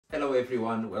Hello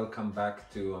everyone, welcome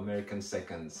back to American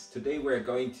Seconds. Today we're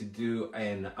going to do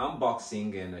an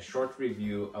unboxing and a short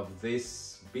review of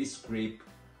this Beastgrip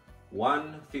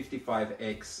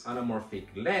 1.55x Anamorphic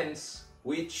lens,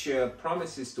 which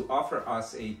promises to offer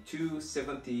us a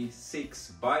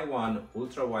 276:1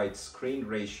 ultra-wide screen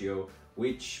ratio,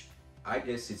 which I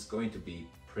guess it's going to be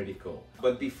pretty cool.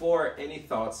 But before any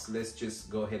thoughts, let's just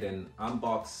go ahead and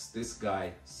unbox this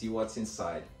guy, see what's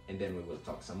inside, and then we will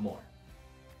talk some more.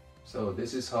 So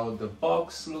this is how the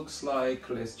box looks like.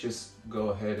 Let's just go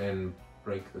ahead and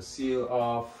break the seal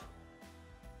off.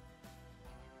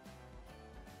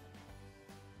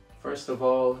 First of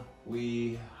all,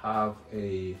 we have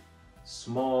a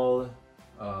small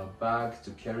bag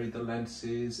to carry the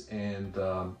lenses and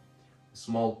a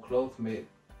small cloth made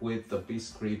with the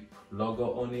Beastgrip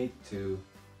logo on it to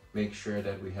make sure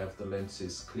that we have the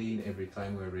lenses clean every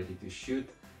time we're ready to shoot.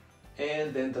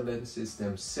 And then the lenses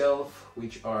themselves,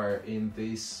 which are in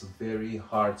this very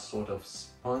hard sort of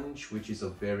sponge, which is a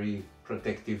very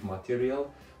protective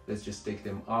material. Let's just take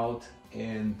them out,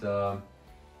 and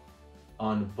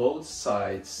on both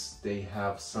sides they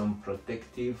have some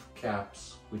protective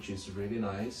caps, which is really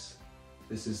nice.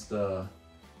 This is the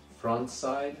front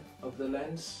side of the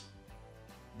lens.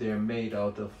 They're made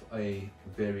out of a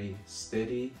very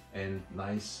steady and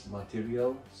nice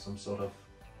material, some sort of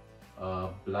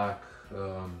black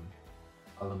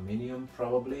aluminium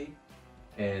probably,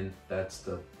 and that's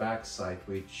the back side,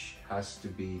 which has to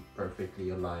be perfectly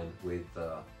aligned with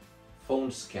the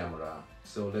phone's camera.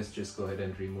 So let's just go ahead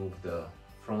and remove the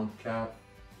front cap.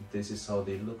 This is how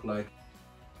they look like.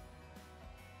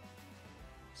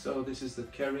 So this is the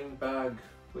carrying bag,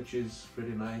 which is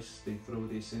really nice. They throw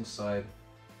this inside.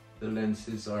 The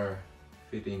lenses are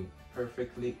fitting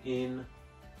perfectly in.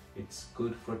 It's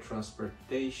good for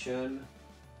transportation,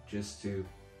 just to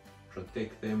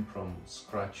protect them from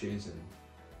scratches and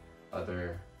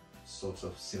other sorts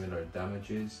of similar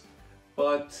damages.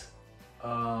 But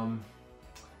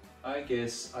I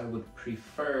guess I would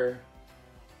prefer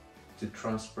to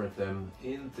transport them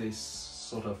in this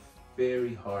sort of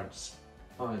very hard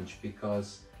sponge,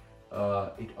 because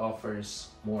it offers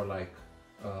more like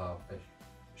a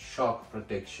shock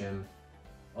protection.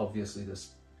 Obviously the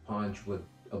sponge would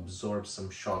absorb some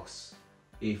shocks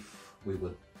if we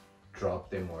would drop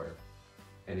them or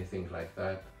anything like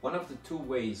that. One of the two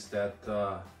ways that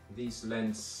these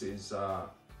lenses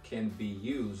can be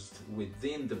used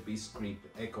within the Beastgrip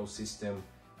ecosystem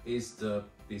is the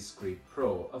Beastgrip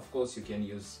Pro. Of course, you can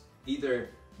use either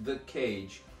the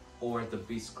cage or the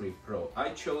Beastgrip Pro. I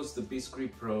chose the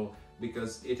Beastgrip Pro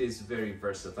because it is very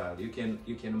versatile. You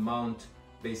can mount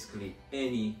basically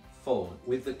any phone.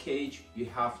 With the cage, you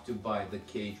have to buy the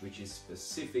cage which is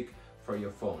specific for your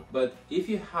phone. But if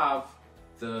you have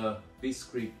the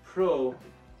Beastgrip Pro,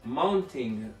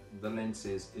 mounting the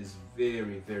lenses is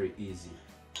very easy.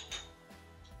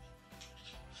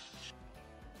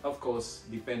 Of course,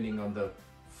 depending on the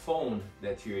phone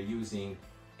that you're using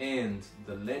and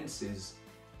the lenses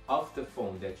of the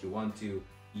phone that you want to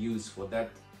use for that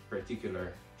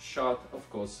particular shot, of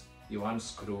course you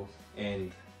unscrew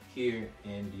and here,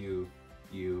 and you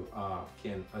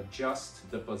can adjust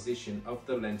the position of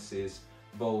the lenses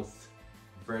both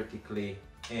vertically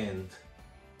and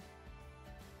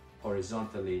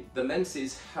horizontally. The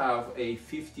lenses have a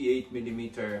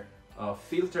 58mm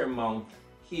filter mount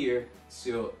here,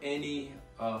 so any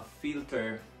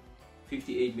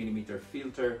 58mm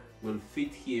filter will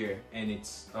fit here, and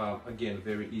it's again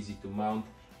very easy to mount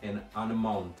and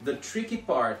unmount. The tricky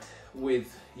part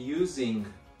with using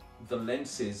the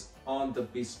lenses on the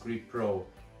Beastgrip Pro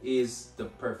is the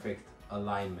perfect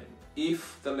alignment.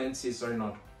 If the lenses are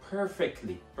not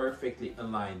perfectly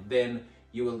aligned, then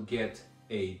you will get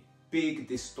a big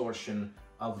distortion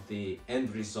of the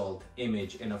end result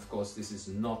image, and of course this is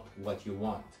not what you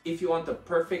want. If you want a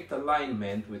perfect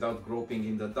alignment without groping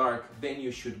in the dark, then you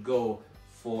should go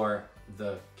for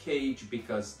the cage,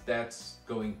 because that's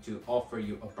going to offer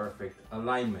you a perfect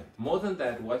alignment. More than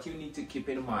that, what you need to keep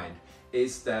in mind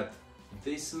is that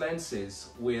these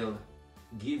lenses will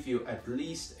give you at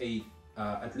least a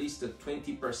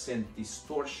 20%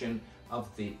 distortion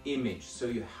of the image. So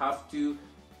you have to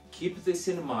keep this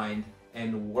in mind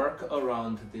and work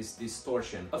around this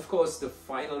distortion. Of course, the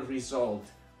final result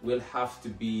will have to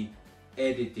be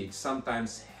edited,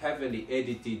 sometimes heavily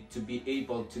edited, to be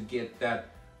able to get that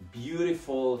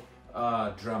beautiful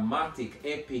dramatic,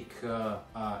 epic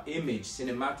image,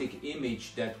 cinematic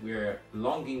image that we're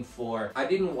longing for. I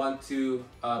didn't want to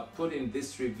put in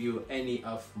this review any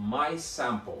of my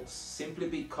samples, simply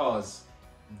because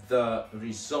the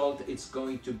result is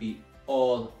going to be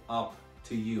all up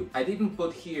to you. I didn't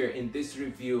put here in this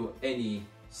review any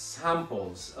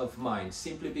samples of mine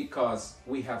simply because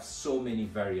we have so many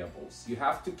variables. You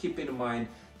have to keep in mind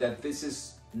that this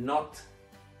is not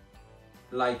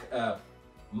like a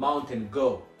mount and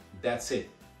go, that's it.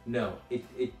 No,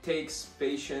 it takes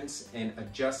patience and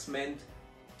adjustment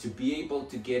to be able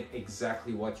to get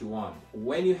exactly what you want.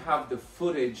 When you have the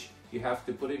footage, you have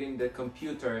to put it in the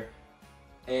computer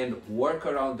and work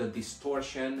around the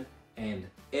distortion and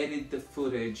edit the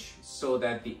footage so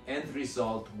that the end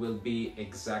result will be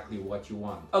exactly what you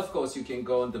want. Of course, you can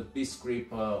go on the Beastgrip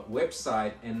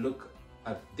website and look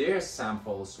at their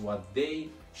samples, what they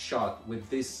shot with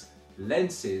these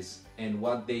lenses and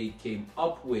what they came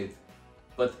up with.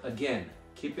 But again,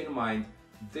 keep in mind,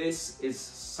 this is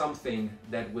something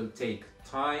that will take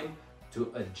time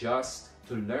to adjust,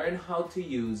 to learn how to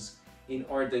use in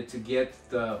order to get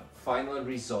the final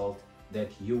result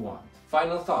that you want.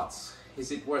 Final thoughts,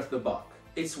 is it worth the buck?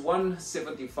 It's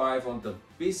 $175 on the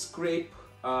Beastgrip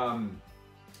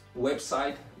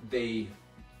website. They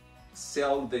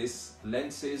sell these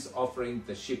lenses offering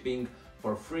the shipping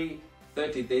for free,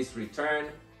 30 days return,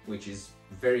 which is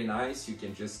very nice. You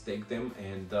can just take them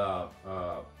and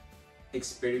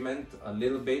experiment a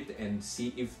little bit and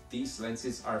see if these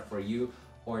lenses are for you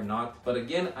or not. But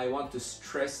again, I want to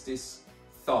stress this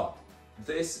thought.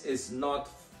 This is not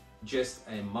just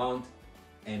a mount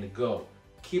and go.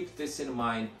 Keep this in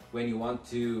mind when you want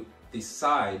to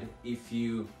decide if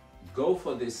you go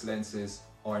for these lenses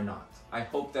or not. I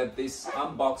hope that this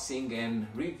unboxing and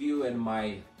review and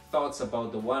my thoughts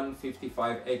about the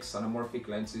 1.55x Anamorphic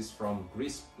lenses from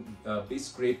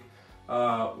Beastgrip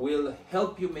will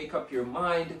help you make up your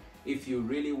mind if you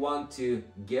really want to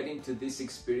get into this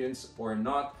experience or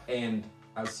not. And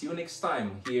I'll see you next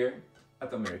time here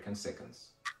at American Seconds.